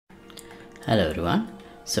Hello everyone.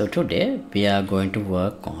 So today we are going to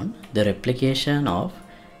work on the replication of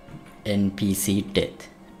NPC death.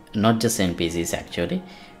 Not just NPCs actually,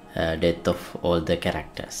 death of all the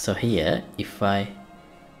characters. So here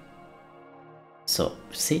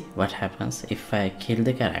see what happens if I kill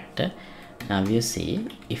the character. Now you see,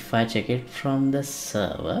 if I check it from the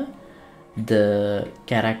server, the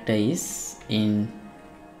character is in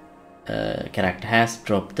character has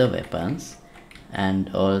dropped the weapons,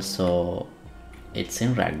 and also it's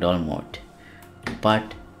in ragdoll mode.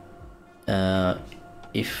 But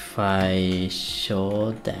if I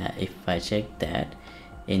check that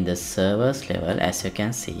in the servers level, as you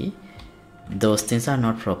can see, those things are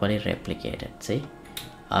not properly replicated. See,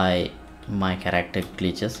 my character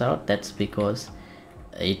glitches out. That's because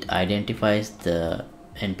it identifies the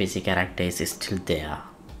NPC character is still there.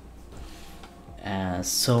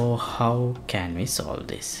 So how can we solve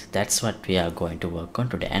this? That's what we are going to work on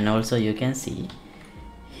today. And also you can see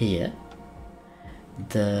here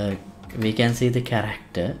we can see the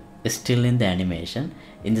character is still in the animation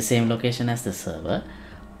in the same location as the server,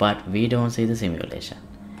 but we don't see the simulation,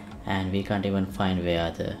 and we can't even find where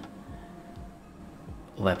the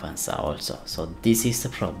weapons are also. So this is the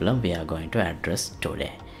problem we are going to address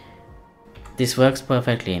today. This works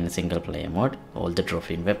perfectly in single player mode, all the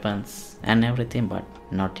trophy weapons and everything, but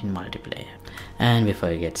not in multiplayer. And before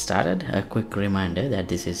we get started, a quick reminder that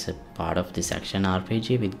this is a part of this action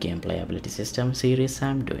RPG with gameplay ability system series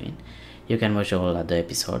I'm doing. You can watch all other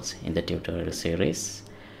episodes in the tutorial series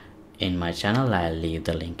in my channel. I'll leave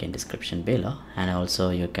the link in description below, and also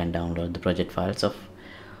you can download the project files of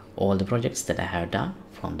all the projects that I have done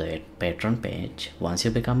from the Patreon page. Once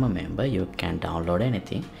you become a member, you can download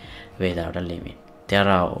anything without a limit. There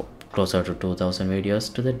are closer to 2000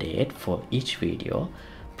 videos to the date. For each video,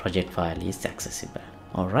 project file is accessible.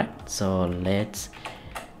 Alright, so let's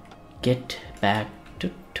get back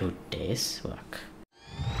to today's work.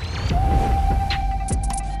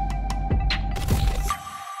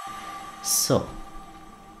 So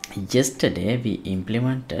yesterday we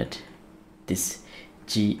implemented this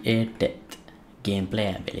𝐂𝐸 death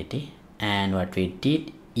gameplay ability, and what we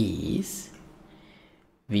did is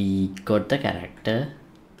we got the character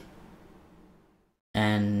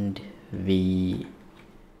and we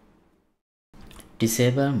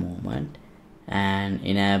disable movement and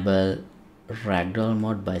enable ragdoll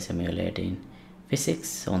mode by simulating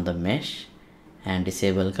physics on the mesh, and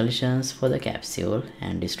disable collisions for the capsule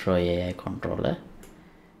and destroy AI controller.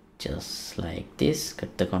 Just like this,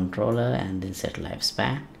 cut the controller and then set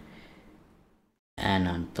lifespan and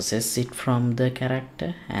unpossess it from the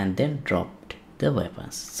character, and then dropped the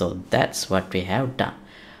weapons. So that's what we have done,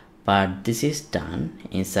 but this is done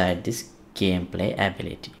inside this gameplay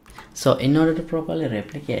ability. So in order to properly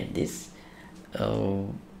replicate this,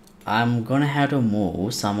 I'm gonna have to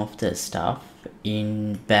move some of the stuff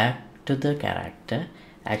back to the character,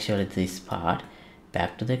 actually this part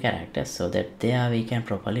back to the character, so that there we can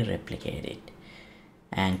properly replicate it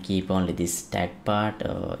and keep only this tag part,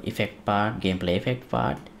 effect part, gameplay effect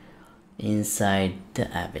part inside the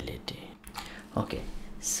ability. Okay,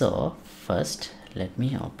 so first let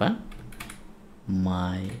me open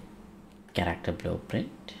my character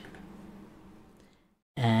blueprint,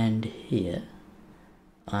 and here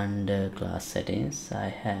under class settings I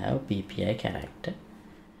have BPI character.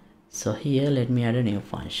 So here let me add a new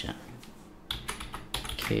function,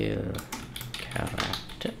 kill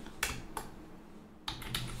character,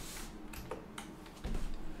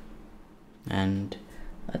 and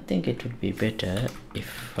I think it would be better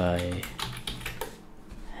if I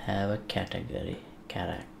have a category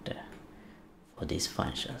character for these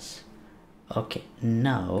functions. Okay,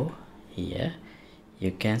 now here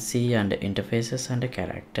you can see under interfaces, under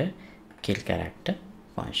character, kill character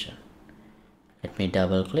function. Let me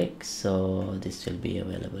double click, so this will be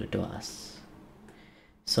available to us.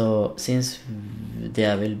 So since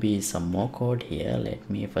there will be some more code here, let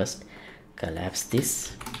me first collapse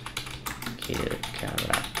this, kill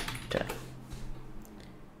character,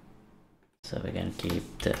 so we can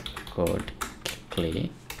keep the code clean.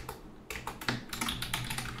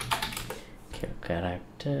 Kill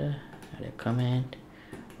character, add a comment.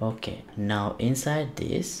 Okay, now inside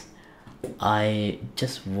this I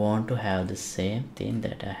just want to have the same thing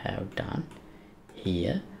that I have done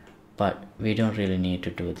here, but we don't really need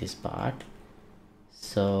to do this part.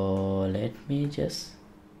 So let me just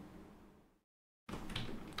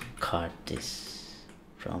cut this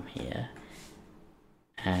from here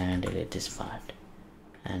and delete this part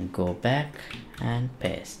and go back and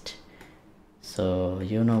paste. So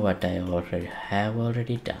you know what I already have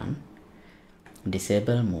done,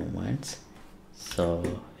 disable movements,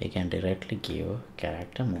 So we can directly give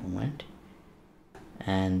character movement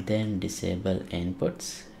and then disable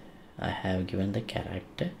inputs. I have given the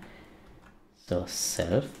character, so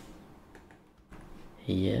self.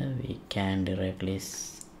 Here we can directly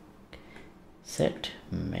set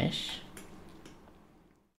mesh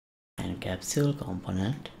and capsule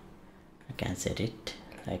component. I can set it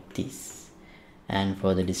like this. And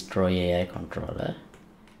for the destroy AI controller,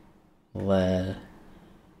 well,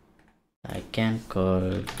 I can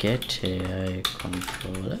call get AI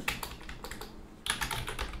controller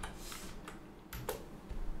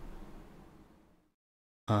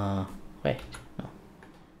wait, no,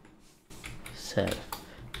 self.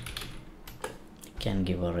 Can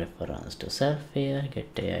give a reference to self here,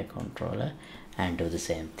 get AI controller, and do the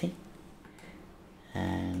same thing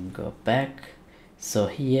and go back. So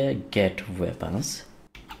here get weapons.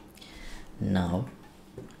 Now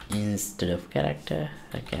instead of character,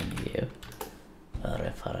 I can give a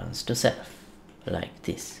reference to self like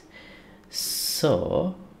this.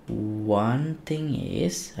 So one thing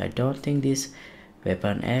is, I don't think this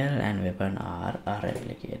weapon L and weapon R are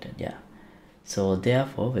replicated. Yeah, so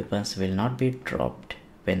therefore weapons will not be dropped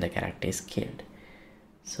when the character is killed.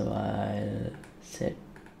 So I'll set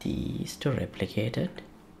these to replicated,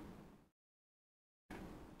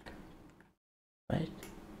 right?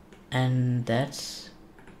 And that's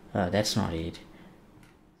not it.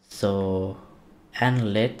 So,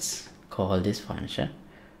 and let's call this function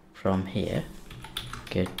from here,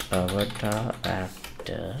 get avatar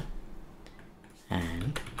after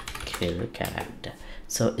and kill character.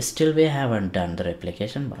 So still we haven't done the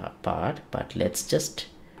replication part, but let's just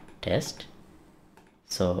test.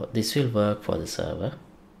 So this will work for the server,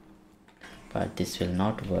 but this will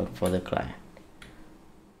not work for the client.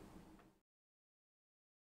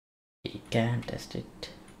 We can test it.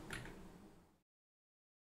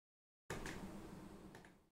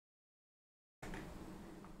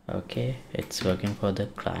 Okay, it's working for the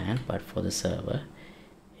client, but for the server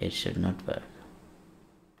it should not work.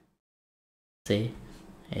 See,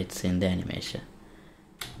 it's in the animation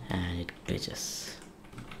and it glitches.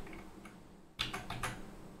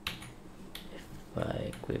 If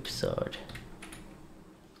I equip sword.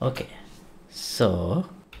 Okay, so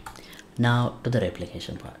now to the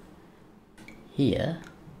replication part. Here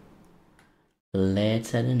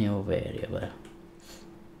let's add a new variable.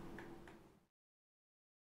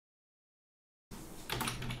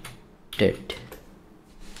 Dead.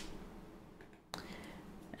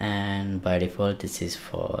 And by default this is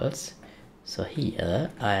false, so here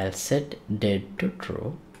I'll set dead to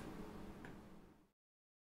true,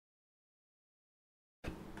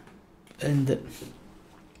 and the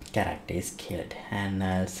character is killed. And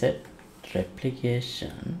I'll set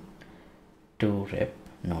replication to rep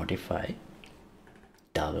notify,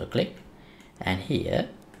 double click, and here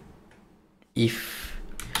if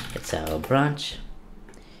it's our branch,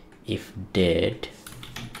 if dead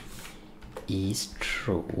is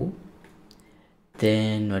true,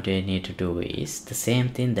 then what we need to do is the same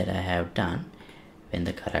thing that I have done when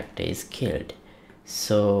the character is killed.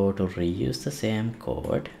 So to reuse the same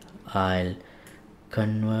code, I'll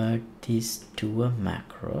convert this to a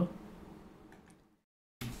macro,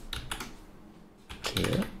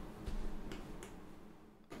 kill,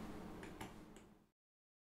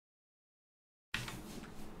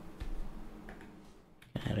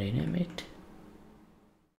 can I rename it?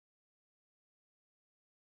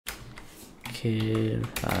 Kill,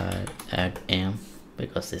 I'll add M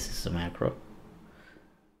because this is a macro.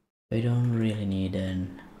 We don't really need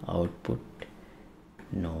an output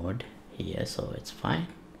node here, so it's fine.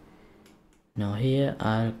 Now here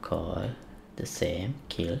I'll call the same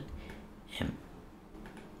kill M.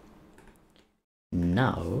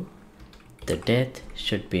 Now the death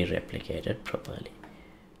should be replicated properly.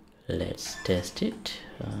 Let's test it.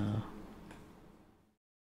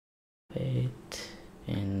 Wait,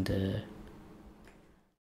 in the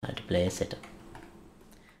multiplayer setup,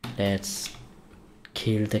 let's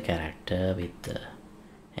kill the character with the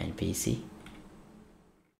NPC.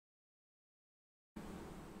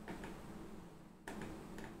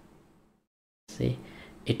 See,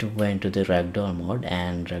 it went to the ragdoll mode,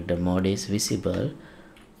 and ragdoll mode is visible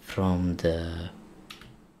from the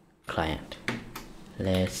client.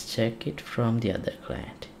 Let's check it from the other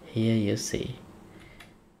client. Here you see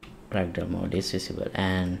ragdoll mode is visible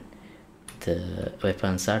and the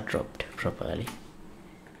weapons are dropped properly,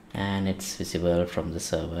 and it's visible from the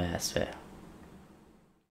server as well.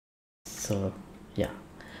 So yeah,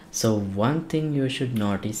 so one thing you should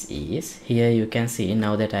notice is here you can see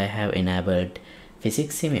now that I have enabled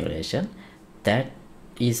physics simulation, that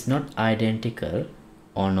is not identical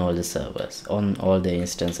on all the servers, on all the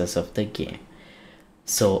instances of the game.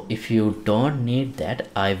 So if you don't need that,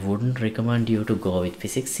 I wouldn't recommend you to go with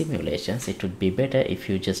physics simulations. It would be better if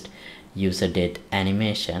you just use a dead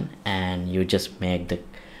animation and you just make the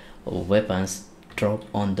weapons drop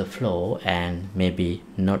on the floor and maybe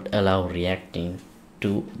not allow reacting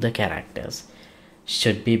to the characters.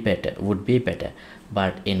 Would be better.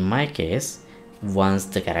 But in my case, once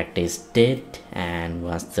the character is dead and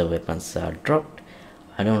once the weapons are dropped,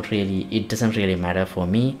 it doesn't really matter for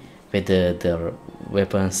me whether the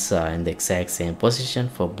weapons are in the exact same position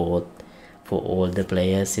for all the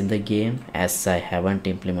players in the game, as I haven't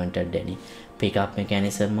implemented any pickup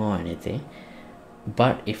mechanism or anything.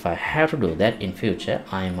 But if I have to do that in future,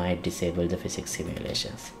 I might disable the physics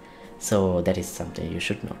simulations. So that is something you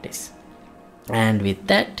should notice. And with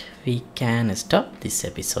that, we can stop this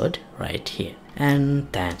episode right here.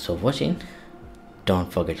 And thanks for watching.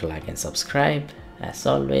 Don't forget to like and subscribe. As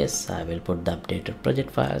always, I will put the updated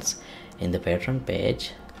project files in the Patreon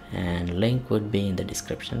page, and link would be in the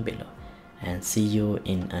description below. And see you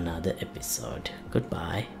in another episode.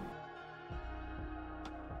 Goodbye.